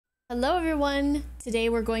Hello everyone! Today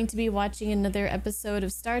we're going to be watching another episode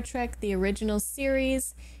of Star Trek, the original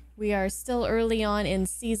series. We are still early on in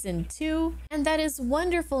season 2, and that is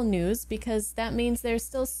wonderful news because that means there's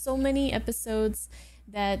still so many episodes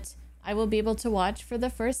that I will be able to watch for the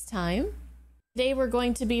first time. Today we're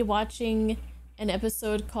going to be watching an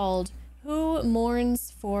episode called Who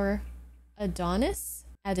Mourns for Adonais?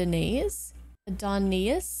 Adonais?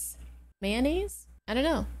 Adonais? Mayonnaise? I don't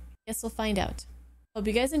know. Guess we'll find out. Hope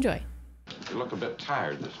you guys enjoy. You look a bit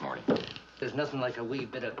tired this morning. There's nothing like a wee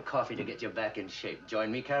bit of coffee to get you back in shape. Join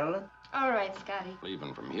me, Carolyn? All right, Scotty.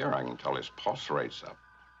 Even from here, I can tell his pulse rate's up.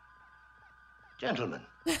 Gentlemen.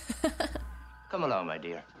 Come along, my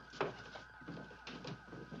dear.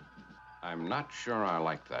 I'm not sure I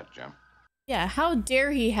like that, Jim. Yeah, how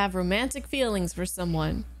dare he have romantic feelings for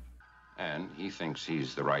someone? And he thinks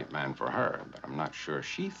he's the right man for her, but I'm not sure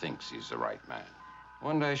she thinks he's the right man.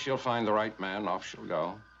 One day she'll find the right man, off she'll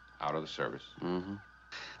go, out of the service. Mm-hmm.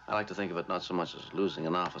 I like to think of it not so much as losing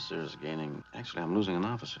an officer as gaining... Actually, I'm losing an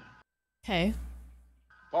officer. Okay.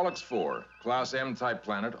 Pollux 4, Class M-type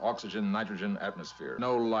planet, oxygen, nitrogen, atmosphere.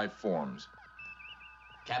 No life forms.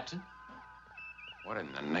 Captain? What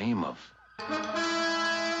in the name of...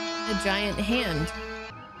 A giant hand.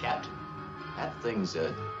 Captain, that thing's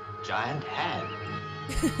a giant hand.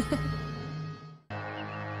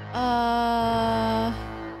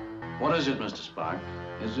 What is it, Mr. Spock?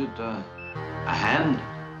 Is it, a hand?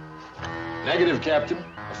 Negative, Captain.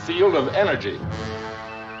 A field of energy.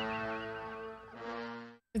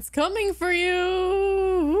 It's coming for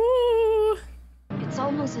you! Woo! It's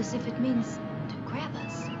almost as if it means to grab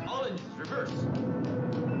us. All engines, reverse.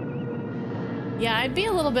 Yeah, I'd be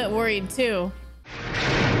a little bit worried too.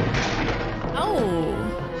 Oh,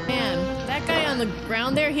 man. That guy on the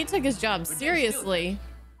ground there, he took his job seriously.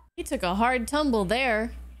 He took a hard tumble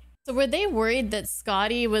there. So were they worried that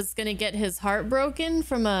Scotty was gonna get his heart broken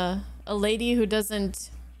from a lady who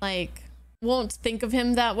doesn't, like, won't think of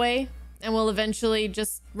him that way and will eventually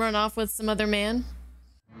just run off with some other man?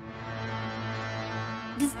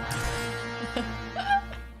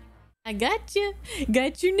 I got you.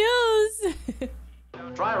 Got your nose.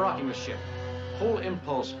 Try rocking the ship. Whole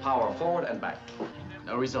impulse power forward and back.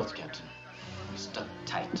 No results, Captain. We're stuck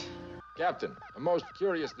tight. Captain, a most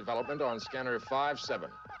curious development on scanner 5-7.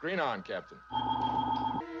 Green on, Captain.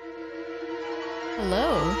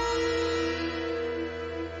 Hello.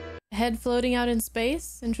 Head floating out in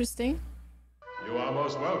space. Interesting. You are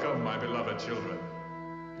most welcome, my beloved children.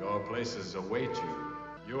 Your places await you.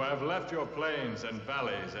 You have left your plains and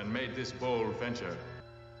valleys and made this bold venture.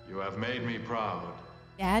 You have made me proud.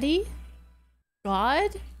 Daddy?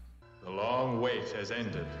 God? The long wait has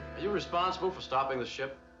ended. Are you responsible for stopping the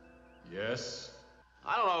ship? Yes?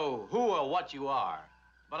 I don't know who or what you are,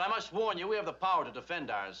 but I must warn you, we have the power to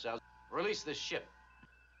defend ourselves. Release this ship.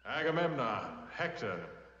 Agamemnon, Hector,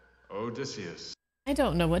 Odysseus. I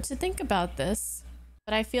don't know what to think about this,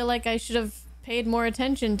 but I feel like I should have paid more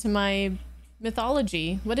attention to my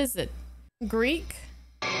mythology. What is it? Greek?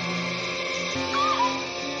 All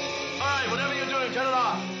right, whatever you're doing, turn it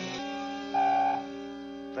off.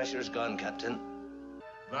 Pressure's gone, Captain.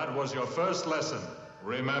 That was your first lesson.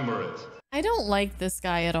 Remember it. I don't like this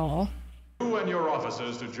guy at all. You and your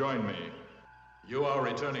officers to join me. You are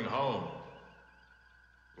returning home.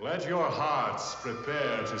 Let your hearts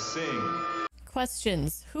prepare to sing.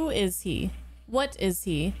 Questions. Who is he? What is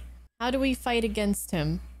he? How do we fight against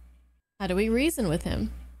him? How do we reason with him?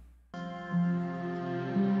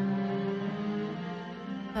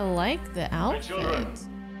 I like the My outfit. children,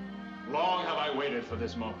 long have I waited for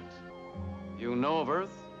this moment. You know of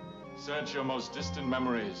Earth? Search your most distant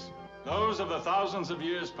memories, those of the thousands of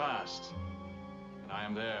years past. And I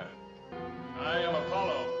am there. I am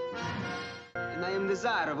Apollo. And I am the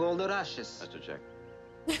Tsar of all the Russias. Mr. Check.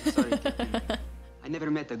 Sorry, Captain. I never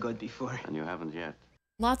met a god before. And you haven't yet.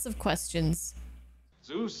 Lots of questions.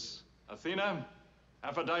 Zeus, Athena,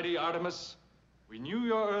 Aphrodite, Artemis, we knew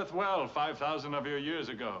your Earth well 5,000 of your years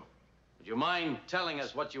ago. Would you mind telling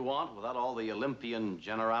us what you want without all the Olympian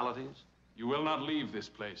generalities? You will not leave this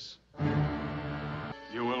place.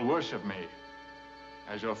 You will worship me,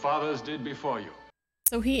 as your fathers did before you.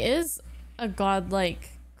 So he is a godlike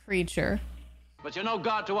creature. But you're no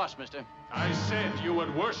god to us, mister. I said you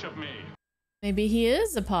would worship me. Maybe he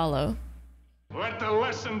is Apollo. Let the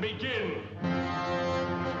lesson begin.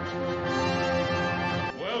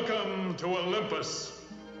 Welcome to Olympus,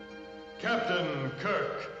 Captain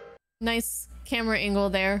Kirk. Nice camera angle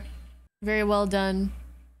there. Very well done.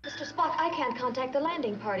 Mr. Spock, I can't contact the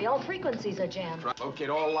landing party. All frequencies are jammed. Locate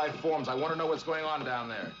all life forms. I want to know what's going on down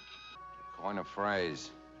there. Coin a phrase.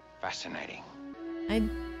 Fascinating. I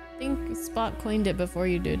think Spock coined it before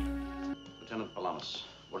you did. Lieutenant Palamas,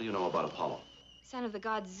 what do you know about Apollo? Son of the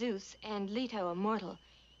god Zeus and Leto, a mortal.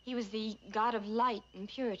 He was the god of light and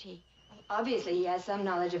purity. Obviously, he has some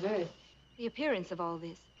knowledge of Earth. The appearance of all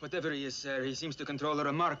this. Whatever he is, sir, he seems to control a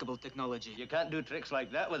remarkable technology. You can't do tricks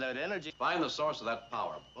like that without energy. Find the source of that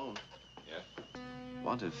power. Boom. Yes?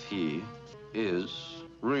 What if he is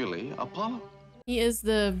really Apollo? He is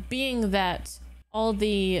the being that all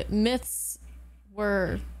the myths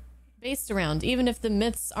were based around. Even if the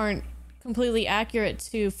myths aren't completely accurate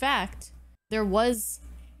to fact, there was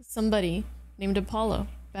somebody named Apollo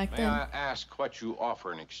back May then. I ask what you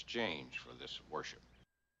offer in exchange for this worship?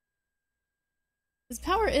 His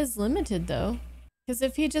power is limited, though. Because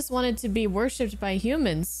if he just wanted to be worshipped by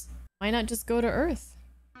humans, why not just go to Earth?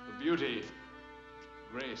 The beauty,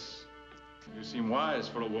 grace. You seem wise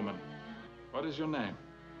for a woman. What is your name?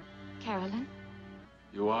 Carolyn?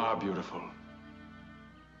 You are beautiful.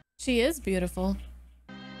 She is beautiful.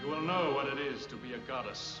 You will know what it is to be a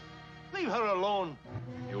goddess. Leave her alone.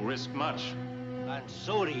 You risk much. And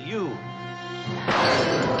so do you.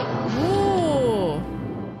 Ooh!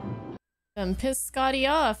 Done pissed Scotty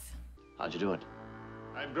off. How'd you do it?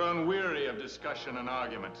 I've grown weary of discussion and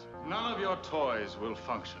argument. None of your toys will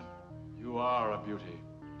function. You are a beauty.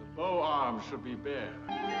 The bow arm should be bare.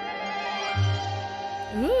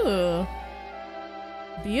 Ooh.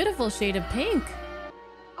 Beautiful shade of pink.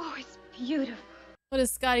 Oh, it's beautiful. What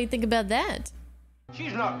does Scotty think about that?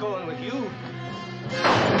 She's not going with you.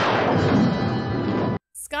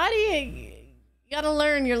 Scotty, you gotta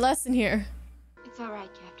learn your lesson here. It's all right,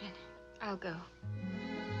 Captain. I'll go.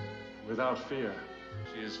 Without fear.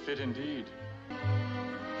 She is fit indeed.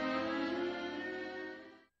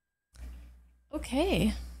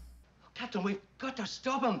 Okay. Captain, we've got to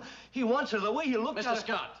stop him. He wants her the way you looked at Mr. her.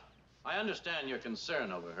 Scott, I understand your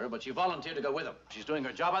concern over her, but she volunteered to go with him. She's doing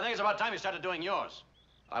her job. I think it's about time you started doing yours.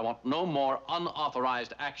 I want no more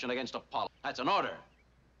unauthorized action against Apollo. That's an order.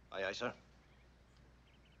 Aye, aye, sir.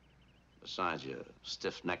 Besides, you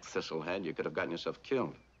stiff-necked thistlehead, you could have gotten yourself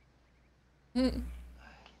killed.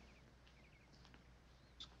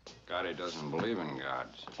 Scotty doesn't believe in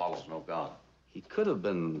gods. Apollo's no god. He could have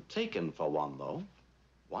been taken for one, though.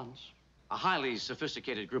 Once. A highly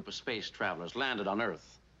sophisticated group of space travelers landed on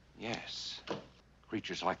Earth. Yes.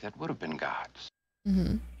 Creatures like that would have been gods.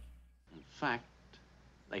 Mm-hmm. In fact,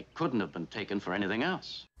 they couldn't have been taken for anything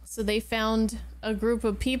else. So they found a group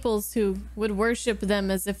of peoples who would worship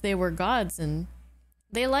them as if they were gods, and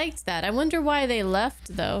they liked that. I wonder why they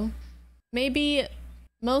left, though. Maybe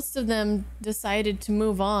most of them decided to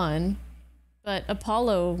move on, but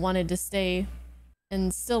Apollo wanted to stay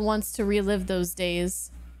and still wants to relive those days.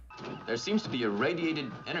 There seems to be a radiated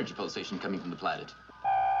energy pulsation coming from the planet.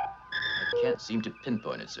 I can't seem to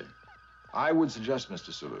pinpoint it, sir. I would suggest,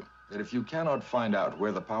 Mr. Sulu, that if you cannot find out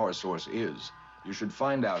where the power source is, you should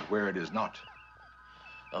find out where it is not.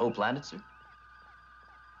 The whole planet, sir?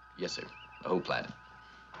 Yes, sir. The whole planet.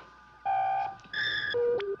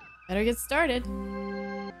 Better get started.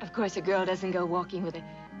 Of course, a girl doesn't go walking with a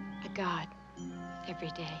god every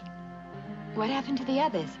day. What happened to the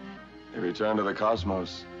others? They returned to the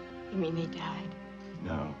cosmos. You mean they died?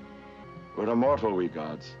 No. We're immortal, we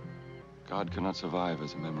gods. God cannot survive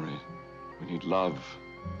as a memory. We need love,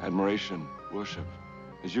 admiration, worship.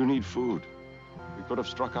 As you need food. We could have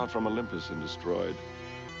struck out from Olympus and destroyed.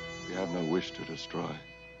 We have no wish to destroy.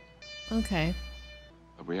 Okay.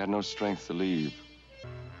 But we had no strength to leave.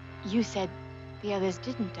 You said the others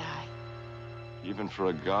didn't die. Even for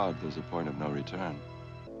a god, there's a point of no return.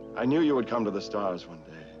 I knew you would come to the stars one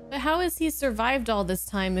day. But how has he survived all this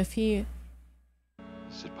time if he...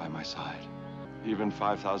 Sit by my side. Even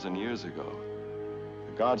 5,000 years ago,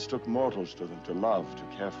 the gods took mortals to them to love, to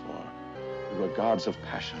care for. We were gods of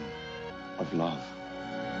passion, of love.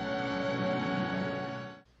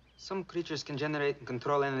 Some creatures can generate and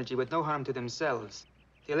control energy with no harm to themselves.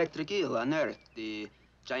 The electric eel on Earth, the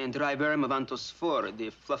giant dry worm of Antos 4, the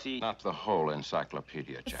fluffy... Not the whole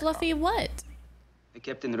encyclopedia, Chekhov. Fluffy what? The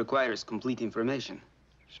captain requires complete information.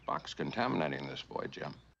 Spock's contaminating this boy,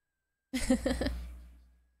 Jim.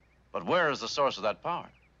 But where is the source of that power?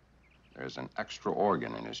 There's an extra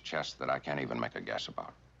organ in his chest that I can't even make a guess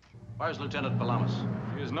about. Where's Lieutenant Palamas?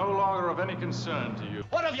 He is no longer of any concern to you.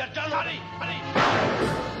 What have you done?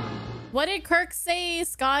 What did Kirk say,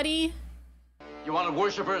 Scotty? You wanted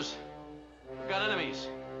worshippers? We've got enemies.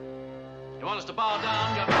 You want us to bow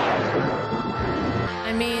down?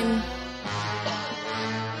 I mean...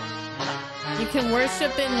 You can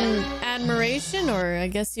worship in admiration, or I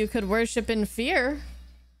guess you could worship in fear.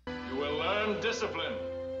 You will learn discipline.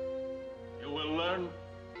 You will learn...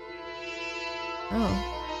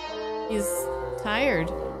 Oh. He's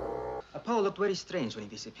tired. Apollo looked very strange when he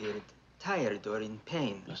disappeared. Tired or in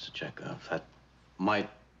pain. Mr. Chekhov, that might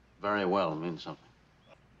very well mean something.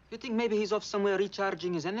 You think maybe he's off somewhere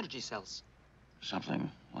recharging his energy cells?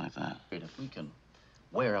 Something like that. If we can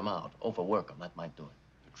wear him out, overwork him, that might do it.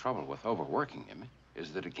 The trouble with overworking him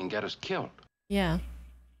is that it can get us killed. Yeah.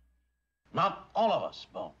 Not all of us,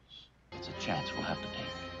 Bones. It's a chance we'll have to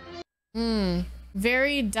take.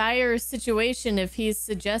 Very dire situation if he's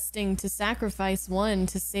suggesting to sacrifice one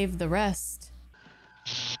to save the rest.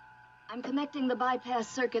 I'm connecting the bypass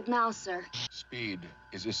circuit now, sir. Speed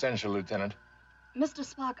is essential, Lieutenant. Mr.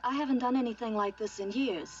 Spock, I haven't done anything like this in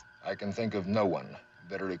years. I can think of no one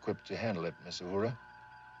better equipped to handle it, Miss Uhura.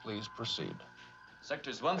 Please proceed.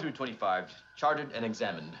 Sectors 1 through 25, charted and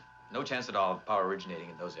examined. No chance at all of power originating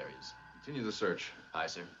in those areas. Continue the search. Aye,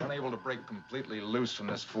 sir. Unable to break completely loose from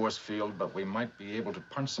this force field, but we might be able to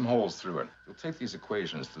punch some holes through it. You'll take these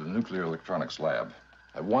equations to the nuclear electronics lab.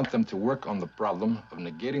 I want them to work on the problem of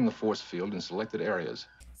negating the force field in selected areas.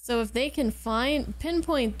 So if they can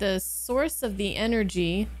pinpoint the source of the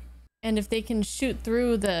energy, and if they can shoot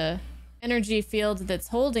through the energy field that's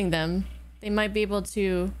holding them, they might be able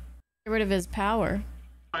to get rid of his power.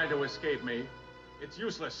 Trying to escape me. It's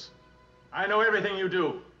useless. I know everything you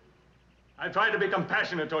do. I tried to be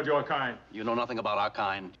compassionate toward your kind. You know nothing about our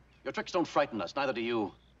kind. Your tricks don't frighten us, neither do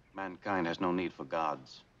you. Mankind has no need for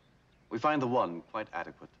gods. We find the one quite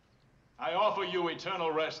adequate. I offer you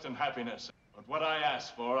eternal rest and happiness, but what I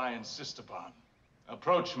ask for, I insist upon.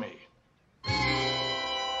 Approach me.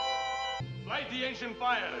 Light the ancient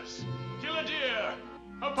fires. Kill a deer.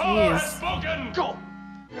 Apollo has spoken. Go!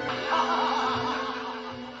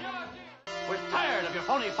 We're tired of your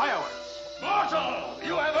phony fireworks. Mortal,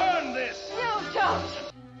 you have earned this. No, don't.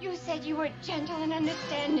 You said you were gentle and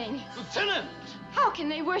understanding. Lieutenant! How can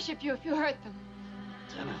they worship you if you hurt them?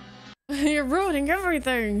 Lieutenant. You're ruining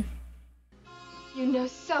everything. You know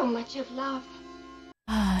so much of love.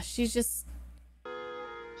 She's just...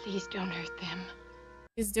 Please don't hurt them.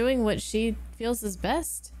 She's doing what she feels is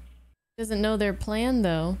best. Doesn't know their plan,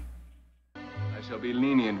 though. I shall be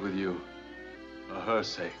lenient with you, for her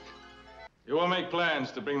sake. You will make plans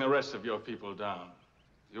to bring the rest of your people down.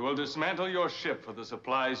 You will dismantle your ship for the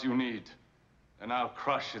supplies you need, and I'll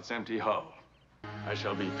crush its empty hull. I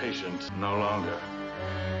shall be patient no longer.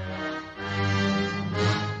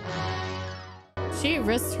 She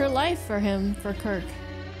risked her life for him, for Kirk.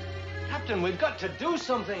 Captain, we've got to do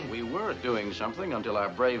something. We were doing something until our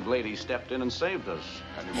brave lady stepped in and saved us.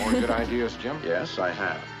 Any more good ideas, Jim? Yes, I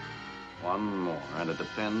have. One more, and it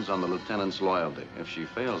depends on the lieutenant's loyalty. If she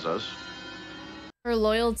fails us... Her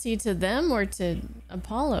loyalty to them or to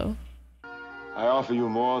Apollo? I offer you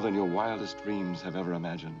more than your wildest dreams have ever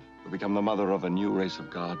imagined. To become the mother of a new race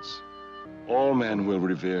of gods. All men will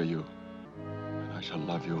revere you. And I shall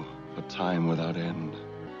love you for time without end.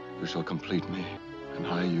 You shall complete me, and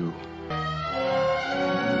I you.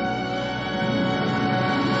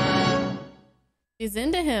 She's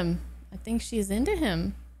into him. I think she's into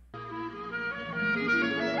him. What's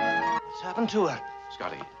happened to her?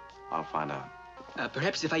 Scotty, I'll find out.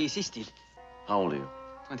 Perhaps if I assisted. How old are you?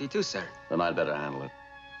 22, sir. Then I'd better handle it.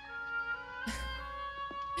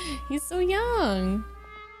 He's so young.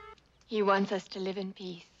 He wants us to live in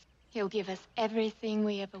peace. He'll give us everything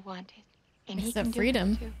we ever wanted. And he Except can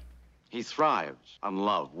freedom. Do it too. He thrives on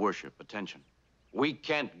love, worship, attention. We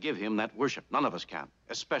can't give him that worship. None of us can,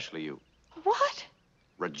 especially you. What?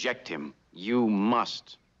 Reject him. You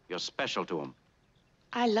must. You're special to him.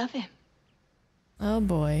 I love him. Oh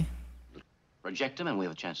boy. Reject him and we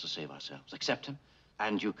have a chance to save ourselves. Accept him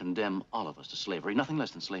and you condemn all of us to slavery. Nothing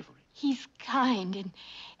less than slavery. He's kind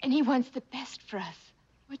and he wants the best for us.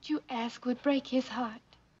 What you ask would break his heart.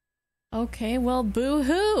 Okay, well,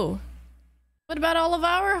 boo-hoo. What about all of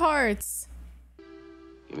our hearts?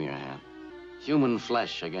 Give me your hand. Human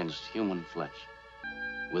flesh against human flesh.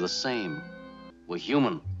 We're the same. We're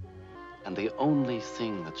human. And the only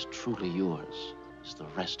thing that's truly yours is the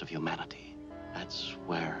rest of humanity. That's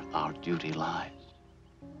where our duty lies.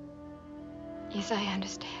 Yes, I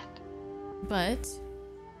understand. But,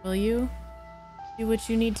 will you do what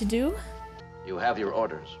you need to do? You have your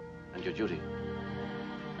orders and your duty.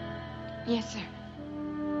 Yes, sir.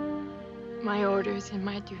 My orders and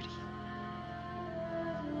my duty.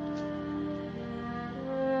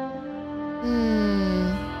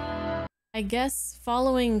 I guess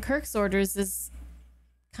following Kirk's orders is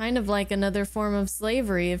kind of like another form of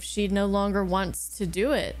slavery if she no longer wants to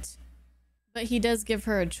do it. But he does give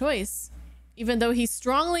her a choice, even though he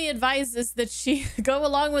strongly advises that she go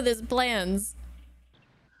along with his plans.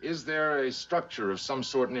 Is there a structure of some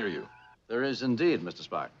sort near you? There is indeed, Mr.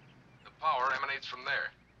 Spock. The power emanates from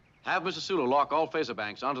there. Have Mr. Sulu lock all phaser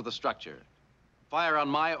banks onto the structure. Fire on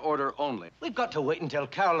my order only. We've got to wait until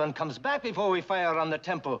Carolyn comes back before we fire on the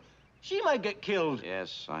temple. She might get killed.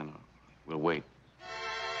 Yes, I know. We'll wait.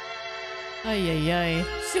 Ay, ay,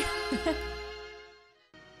 ay.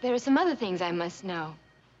 There are some other things I must know.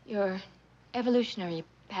 Your evolutionary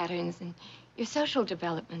patterns and your social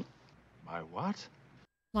development. My what?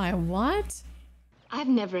 My what? I've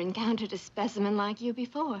never encountered a specimen like you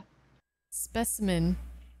before. Specimen.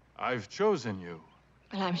 I've chosen you.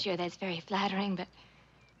 Well, I'm sure that's very flattering, but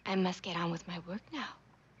I must get on with my work now.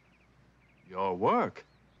 Your work?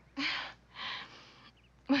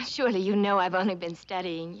 Well, surely you know I've only been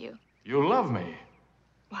studying you. You love me.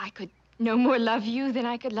 Well, I could no more love you than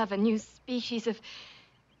I could love a new species of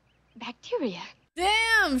bacteria.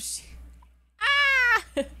 Damn!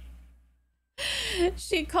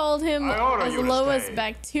 She called him as low as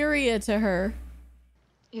bacteria to her.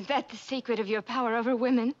 Is that the secret of your power over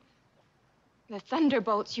women? The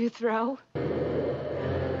thunderbolts you throw?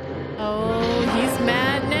 Oh, he's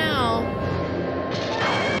mad now.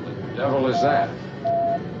 What the devil is that?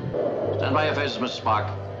 Stand by your faces, Mr.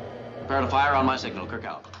 Spock. Prepare to fire on my signal. Kirk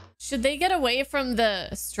out. Should they get away from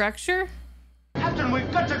the structure? Captain, we've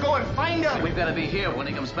got to go and find him. We've got to be here when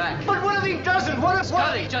he comes back. But what if he doesn't? What if...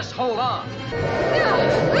 Scotty, just hold on.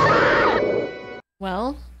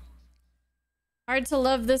 Well, hard to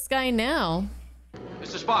love this guy now.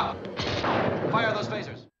 Mr. Spock, fire those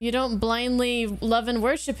phasers. You don't blindly love and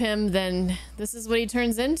worship him, then this is what he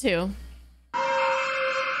turns into.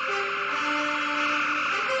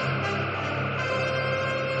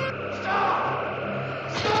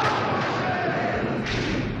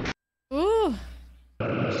 Ooh.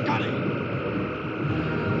 Scotty!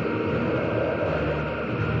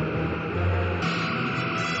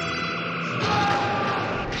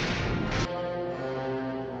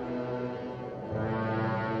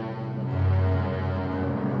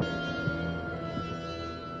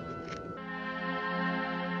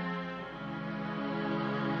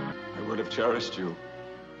 I would have cherished you.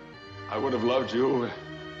 I would have loved you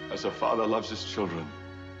as a father loves his children.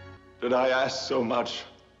 Did I ask so much?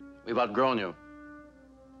 We've outgrown you.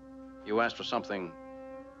 You asked for something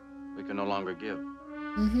we can no longer give.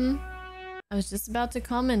 Mm-hmm. I was just about to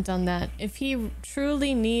comment on that. If he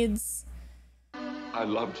truly needs... I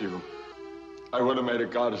loved you. I would have made a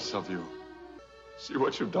goddess of you. See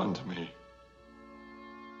what you've done to me.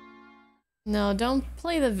 No, don't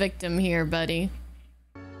play the victim here, buddy.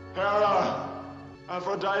 Hera,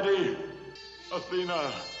 Aphrodite,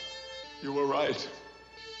 Athena, you were right.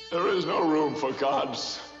 There is no room for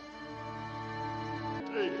gods.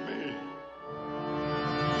 Take me.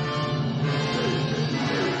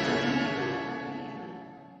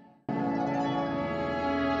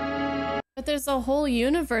 But there's a whole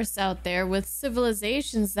universe out there with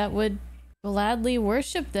civilizations that would gladly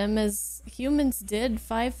worship them as humans did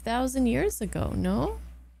 5,000 years ago, no?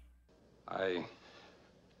 I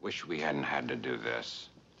wish we hadn't had to do this.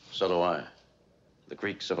 So do I. The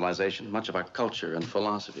Greek civilization, much of our culture and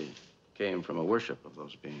philosophy came from a worship of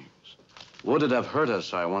those beings. Would it have hurt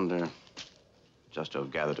us, I wonder, just to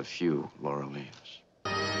have gathered a few laurel leaves?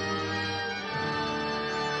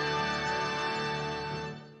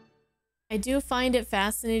 I do find it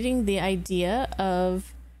fascinating, the idea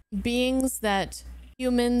of beings that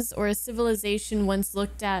humans or a civilization once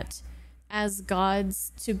looked at as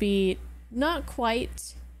gods to be not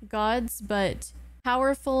quite gods, but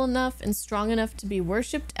powerful enough and strong enough to be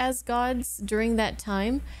worshipped as gods during that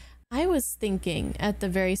time. I was thinking at the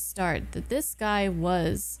very start that this guy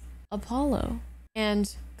was Apollo.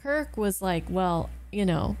 And Kirk was like, well, you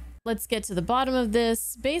know, let's get to the bottom of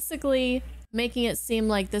this. Basically making it seem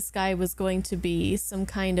like this guy was going to be some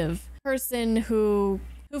kind of person who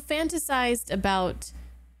fantasized about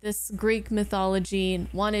this Greek mythology and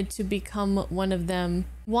wanted to become one of them,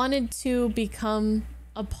 wanted to become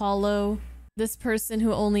Apollo, this person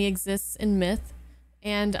who only exists in myth.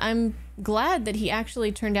 And I'm glad that he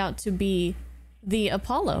actually turned out to be the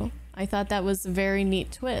Apollo. I thought that was a very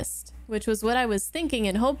neat twist, which was what I was thinking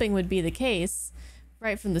and hoping would be the case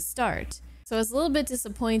right from the start. So I was a little bit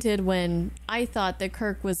disappointed when I thought that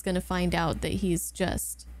Kirk was going to find out that he's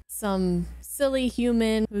just some silly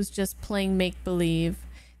human who's just playing make-believe.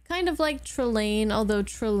 Kind of like Trelane, although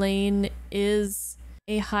Trelane is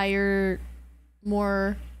a higher,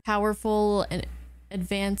 more powerful and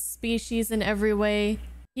advanced species in every way.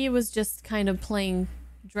 He was just kind of playing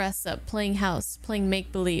dress up, playing house, playing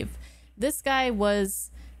make-believe. This guy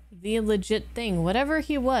was the legit thing, whatever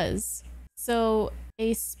he was. So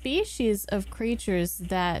a species of creatures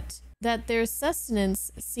that that their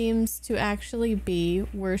sustenance seems to actually be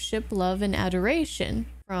worship, love, and adoration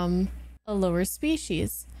from a lower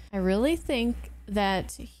species. I really think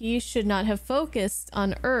that he should not have focused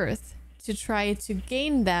on Earth to try to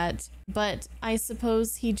gain that, but I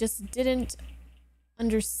suppose he just didn't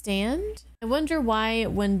understand. I wonder why,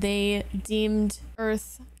 when they deemed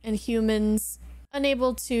Earth and humans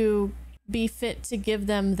unable to be fit to give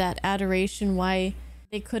them that adoration, why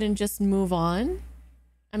they couldn't just move on.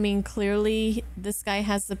 I mean, clearly this guy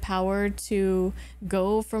has the power to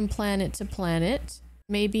go from planet to planet.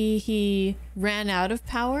 Maybe he ran out of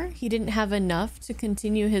power. He didn't have enough to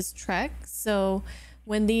continue his trek. So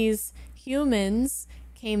when these humans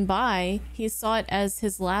came by, he saw it as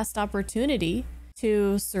his last opportunity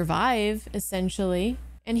to survive, essentially.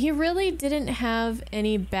 And he really didn't have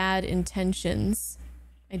any bad intentions,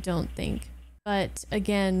 I don't think. But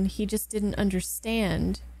again, he just didn't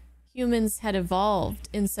understand. Humans had evolved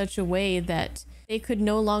in such a way that they could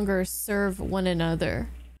no longer serve one another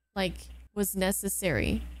like was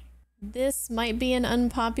necessary. This might be an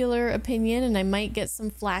unpopular opinion and I might get some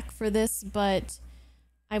flack for this, but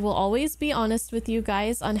I will always be honest with you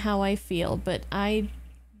guys on how I feel. But I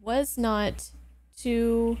was not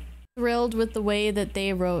too thrilled with the way that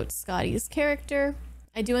they wrote Scotty's character.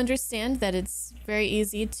 I do understand that it's very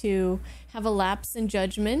easy to have a lapse in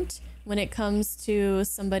judgment when it comes to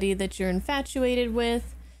somebody that you're infatuated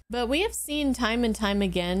with, but we have seen time and time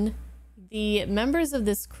again the members of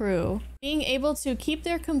this crew being able to keep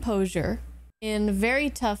their composure in very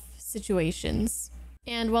tough situations.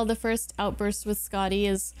 And while the first outburst with Scotty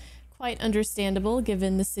is quite understandable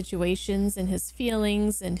given the situations and his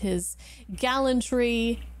feelings and his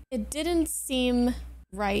gallantry, it didn't seem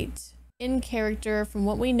right in character from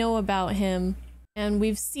what we know about him. And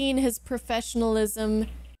we've seen his professionalism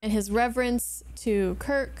and his reverence to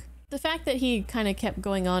Kirk. The fact that he kind of kept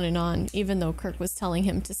going on, even though Kirk was telling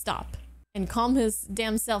him to stop and calm his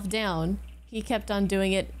damn self down, he kept on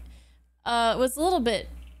doing it. Was a little bit,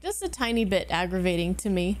 just a tiny bit aggravating to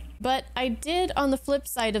me. But I did, on the flip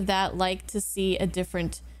side of that, like to see a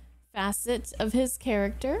different facet of his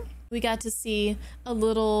character. We got to see a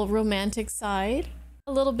little romantic side,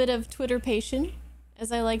 a little bit of Twitterpation,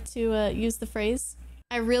 as I like to use the phrase.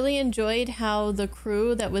 I really enjoyed how the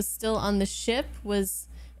crew that was still on the ship was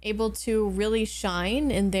able to really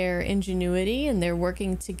shine in their ingenuity and their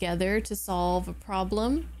working together to solve a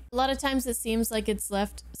problem. A lot of times it seems like it's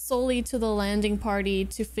left solely to the landing party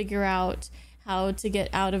to figure out how to get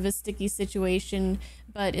out of a sticky situation.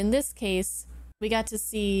 But in this case, we got to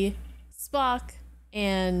see Spock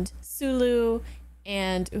and Sulu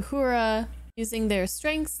and Uhura using their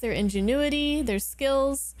strengths, their ingenuity, their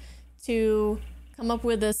skills to come up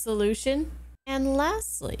with a solution. And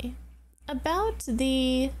lastly, about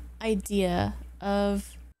the idea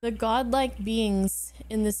of the godlike beings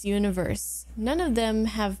in this universe. None of them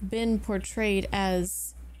have been portrayed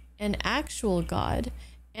as an actual god,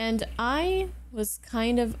 and I was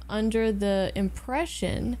kind of under the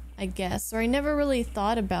impression, I guess, or I never really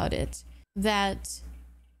thought about it, that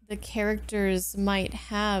the characters might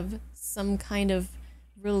have some kind of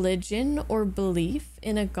religion or belief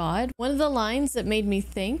in a god. One of the lines that made me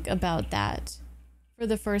think about that for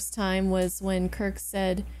the first time was when Kirk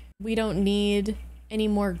said, "We don't need any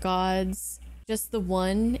more gods, just the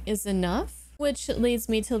one is enough," which leads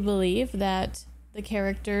me to believe that the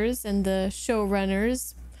characters and the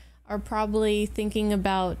showrunners are probably thinking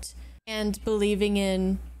about and believing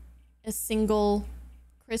in a single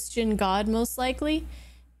Christian god, most likely.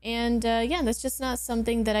 And yeah, that's just not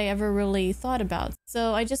something that I ever really thought about.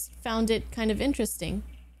 So I just found it kind of interesting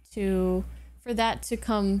for that to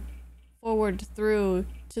come forward through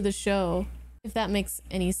to the show, if that makes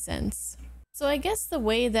any sense. So I guess the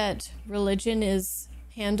way that religion is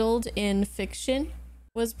handled in fiction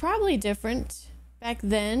was probably different back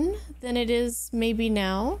then than it is maybe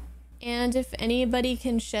now. And if anybody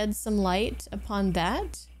can shed some light upon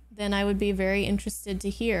that, then I would be very interested to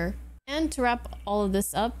hear. And to wrap all of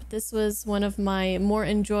this up, this was one of my more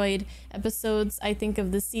enjoyed episodes, I think,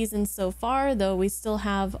 of the season so far, though we still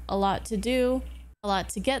have a lot to do, a lot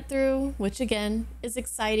to get through, which again is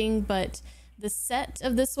exciting, but the set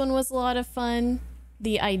of this one was a lot of fun.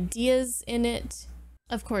 The ideas in it,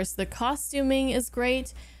 of course, the costuming is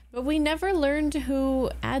great, but we never learned who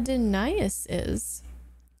Adonais is.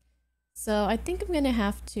 So I think I'm gonna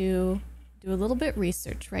have to do a little bit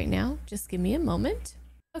research right now. Just give me a moment.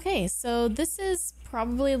 Okay, so this is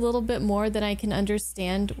probably a little bit more than I can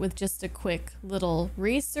understand with just a quick little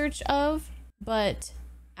research of, but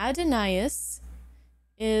Adonais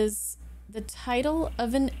is the title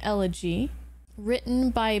of an elegy written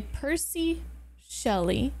by Percy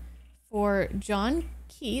Shelley for John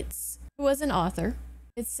Keats, who was an author.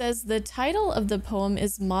 It says the title of the poem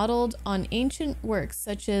is modeled on ancient works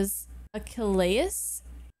such as Achilles,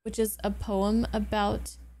 which is a poem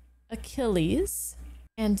about Achilles,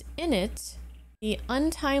 and in it, the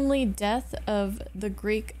untimely death of the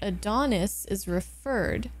Greek Adonais is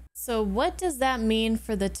referred. So what does that mean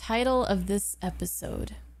for the title of this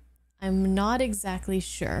episode? I'm not exactly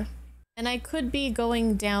sure. And I could be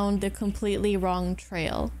going down the completely wrong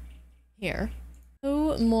trail here.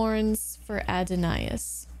 Who mourns for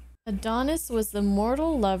Adonais? Adonis was the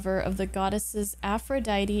mortal lover of the goddesses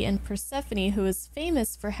Aphrodite and Persephone, who is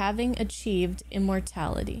famous for having achieved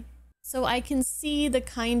immortality. So I can see the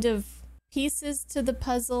kind of pieces to the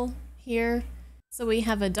puzzle here. So we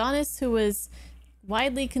have Adonis, who was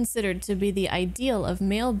widely considered to be the ideal of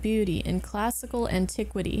male beauty in classical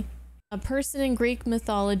antiquity. A person in Greek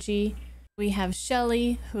mythology. We have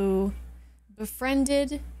Shelley, who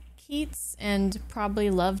befriended Keats and probably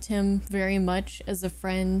loved him very much as a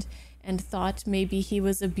friend and thought maybe he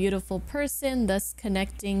was a beautiful person, thus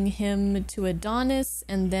connecting him to Adonis,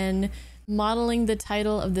 and then modeling the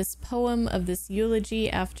title of this poem, of this eulogy,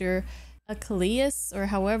 after Achilles, or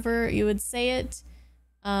however you would say it,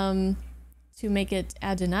 to make it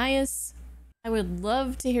Adonais. I would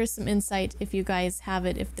love to hear some insight if you guys have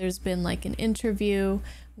it, if there's been like an interview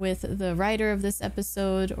with the writer of this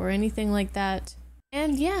episode or anything like that.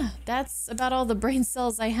 And yeah, that's about all the brain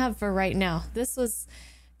cells I have for right now. This was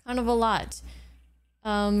kind of a lot.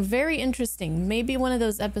 Very interesting. Maybe one of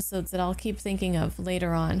those episodes that I'll keep thinking of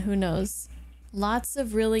later on. Who knows? Lots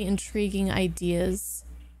of really intriguing ideas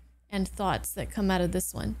and thoughts that come out of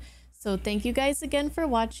this one. So thank you guys again for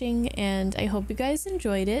watching, and I hope you guys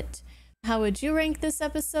enjoyed it. How would you rank this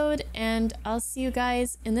episode? And I'll see you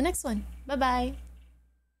guys in the next one. Bye-bye.